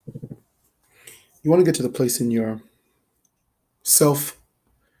You want to get to the place in your self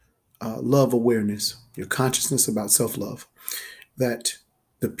love awareness, your consciousness about self love, that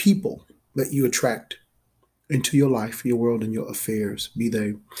the people that you attract into your life, your world, and your affairs, be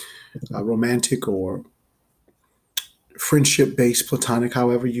they romantic or friendship based, platonic,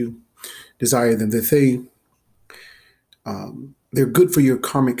 however you desire them, that they're good for your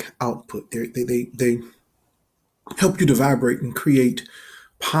karmic output. They help you to vibrate and create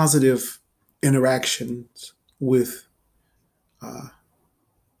positive interactions with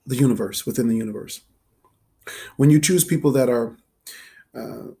the universe, within the universe. When you choose people that are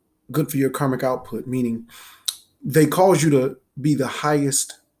good for your karmic output, meaning they cause you to be the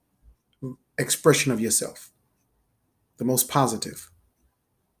highest expression of yourself, the most positive.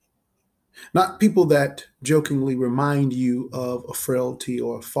 Not people that jokingly remind you of a frailty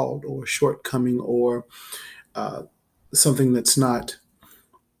or a fault or a shortcoming or uh, something that's not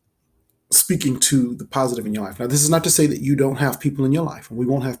speaking to the positive in your life. Now, this is not to say that you don't have people in your life, and we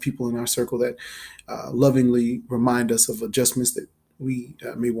won't have people in our circle that lovingly remind us of adjustments that we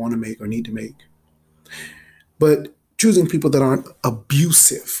may want to make or need to make. But choosing people that aren't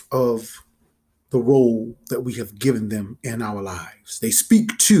abusive of the role that we have given them in our lives. They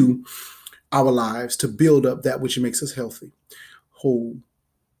speak to our lives to build up that which makes us healthy, whole,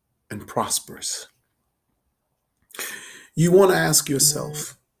 and prosperous. You want to ask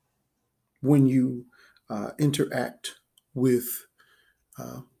yourself when you interact with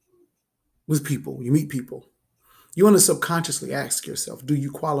uh, with people, you meet people, you want to subconsciously ask yourself, do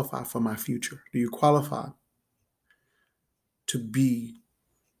you qualify for my future? Do you qualify to be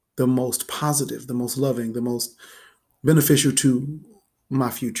the most positive, the most loving, the most beneficial to my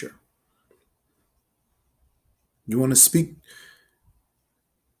future? You want to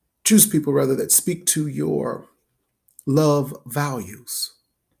choose people rather that speak to your love values.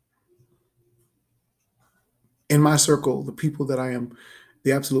 In my circle, the people that I am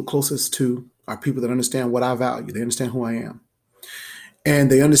the absolute closest to are people that understand what I value. They understand who I am.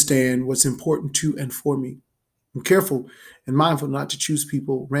 And they understand what's important to and for me. I'm careful and mindful not to choose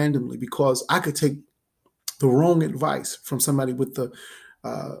people randomly because I could take the wrong advice from somebody with the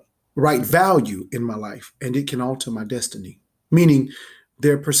uh, right value in my life and it can alter my destiny. Meaning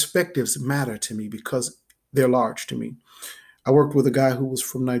their perspectives matter to me because they're large to me. I worked with a guy who was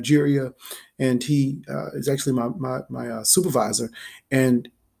from Nigeria, and he is actually my supervisor. And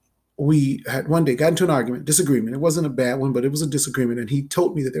we had one day got into an argument, disagreement. It wasn't a bad one, but it was a disagreement. And he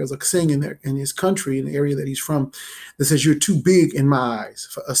told me that there was a saying in there in his country, in the area that he's from, that says, "You're too big in my eyes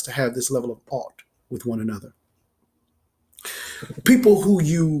for us to have this level of ought with one another." People who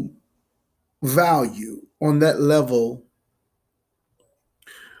you value on that level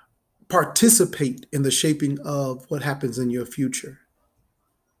participate in the shaping of what happens in your future.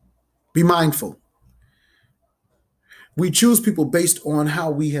 Be mindful. We choose people based on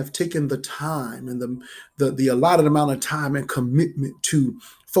how we have taken the time and the allotted amount of time and commitment to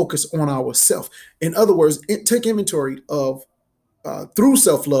focus on ourselves. In other words, take inventory of through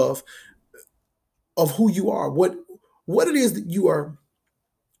self love of who you are, what it is that you are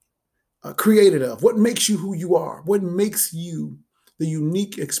created of, what makes you who you are, what makes you the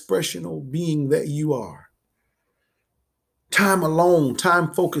unique expressional being that you are. Time alone,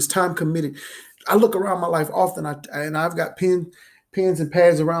 time focused, time committed. I look around my life often, and I've got pens and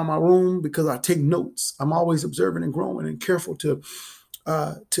pads around my room because I take notes. I'm always observing and growing and careful to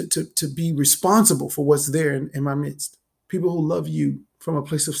be responsible for what's there in my midst. People who love you from a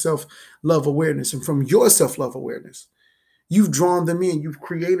place of self love awareness and from your self love awareness. You've drawn them in. You've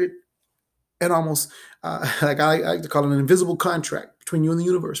created an almost like I like to call it an invisible contract between you and the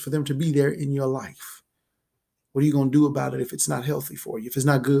universe for them to be there in your life. What are you going to do about it if it's not healthy for you, if it's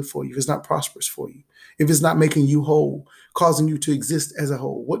not good for you, if it's not prosperous for you, if it's not making you whole, causing you to exist as a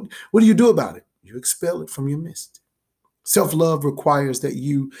whole? What do you do about it? You expel it from your midst. Self-love requires that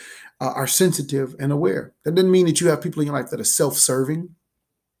you are sensitive and aware. That doesn't mean that you have people in your life that are self-serving,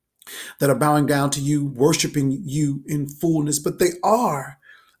 that are bowing down to you, worshiping you in fullness, but they are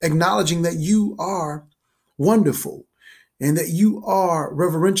acknowledging that you are wonderful and that you are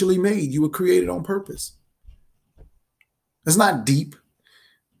reverentially made. You were created on purpose. It's not deep.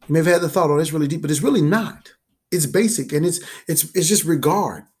 You may have had the thought, oh, that's really deep, but it's really not. It's basic, and it's just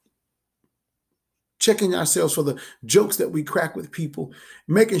regard. Checking ourselves for the jokes that we crack with people,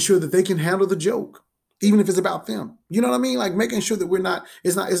 making sure that they can handle the joke, even if it's about them. You know what I mean? Like making sure that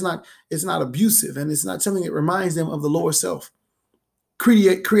it's not abusive, and it's not something that reminds them of the lower self.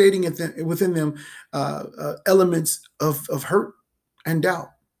 Creating within them elements of hurt and doubt,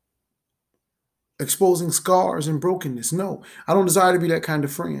 exposing scars and brokenness. No, I don't desire to be that kind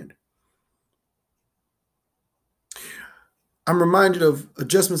of friend. I'm reminded of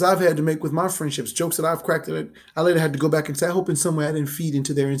adjustments I've had to make with my friendships, jokes that I've cracked that I later had to go back and say, I hope in some way I didn't feed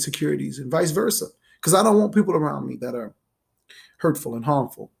into their insecurities and vice versa. Because I don't want people around me that are hurtful and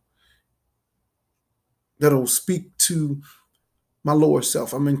harmful, that'll speak to my lower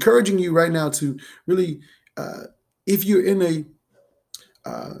self. I'm encouraging you right now to really, if you're in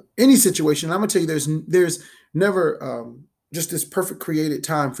any situation, I'm gonna tell you, there's never just this perfect created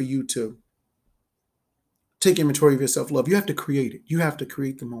time for you to take inventory of your self-love. You have to create it. You have to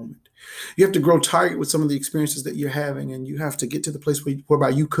create the moment. You have to grow tired with some of the experiences that you're having, and you have to get to the place whereby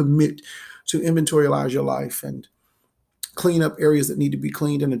you commit to inventorialize your life and clean up areas that need to be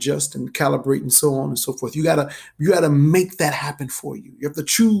cleaned and adjust and calibrate and so on and so forth. You gotta make that happen for you. You have to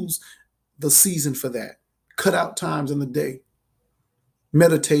choose the season for that. Cut out times in the day,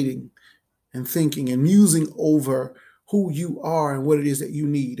 meditating and thinking and musing over who you are and what it is that you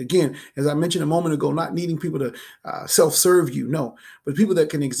need. Again, as I mentioned a moment ago, not needing people to self-serve you, no, but people that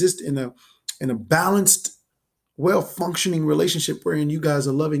can exist in a balanced, well-functioning relationship wherein you guys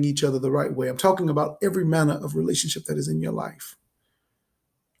are loving each other the right way. I'm talking about every manner of relationship that is in your life.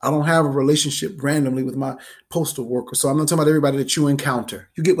 I don't have a relationship randomly with my postal worker. So I'm not talking about everybody that you encounter.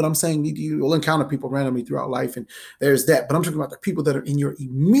 You get what I'm saying? You will encounter people randomly throughout life, and there's that. But I'm talking about the people that are in your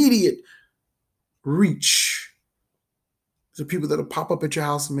immediate reach. The people that'll pop up at your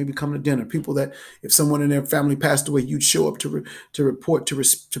house and maybe come to dinner. People that, if someone in their family passed away, you'd show up to report,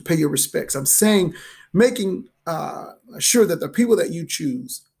 to pay your respects. I'm saying, making sure that the people that you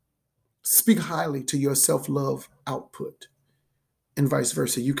choose speak highly to your self-love output, and vice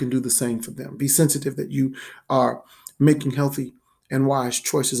versa. You can do the same for them. Be sensitive that you are making healthy and wise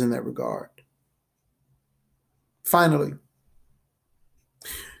choices in that regard. Finally,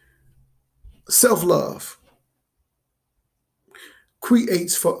 self-love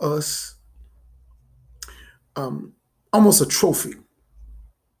creates for us almost a trophy.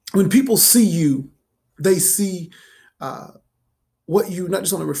 When people see you, they see what you not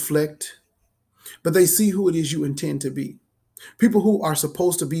just want to reflect, but they see who it is you intend to be. People who are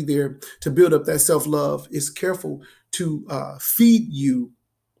supposed to be there to build up that self-love is careful to feed you.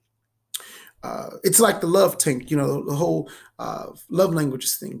 It's like the love tank, the whole love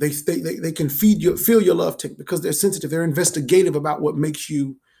languages thing. They can feel your love tank because they're sensitive. They're investigative about what makes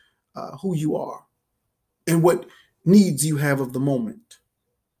you who you are and what needs you have of the moment.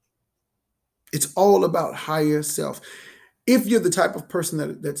 It's all about higher self. If you're the type of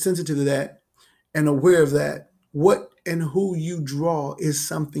person that's sensitive to that and aware of that, what and who you draw is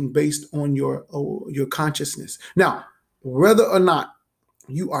something based on your consciousness. Now, whether or not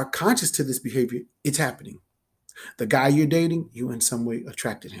you are conscious to this behavior, it's happening. The guy you're dating, you in some way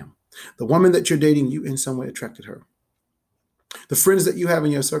attracted him. The woman that you're dating, you in some way attracted her. The friends that you have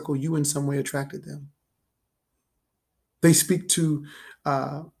in your circle, you in some way attracted them. They speak to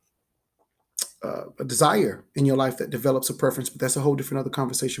a desire in your life that develops a preference, but that's a whole different other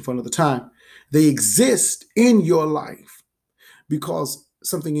conversation for another time. They exist in your life because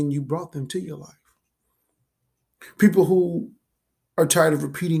something in you brought them to your life. People who are tired of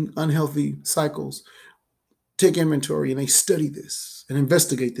repeating unhealthy cycles take inventory and they study this and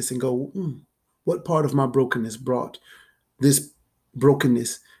investigate this and go, what part of my brokenness brought this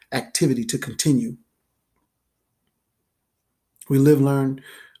brokenness activity to continue? We live, learn,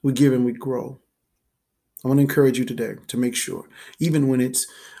 we give, and we grow. I want to encourage you today to make sure, even when it's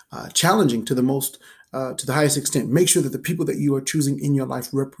challenging to the highest extent, make sure that the people that you are choosing in your life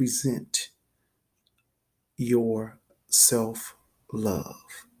represent your self-love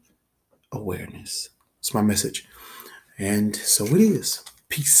awareness. It's my message. And so it is.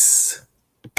 Peace.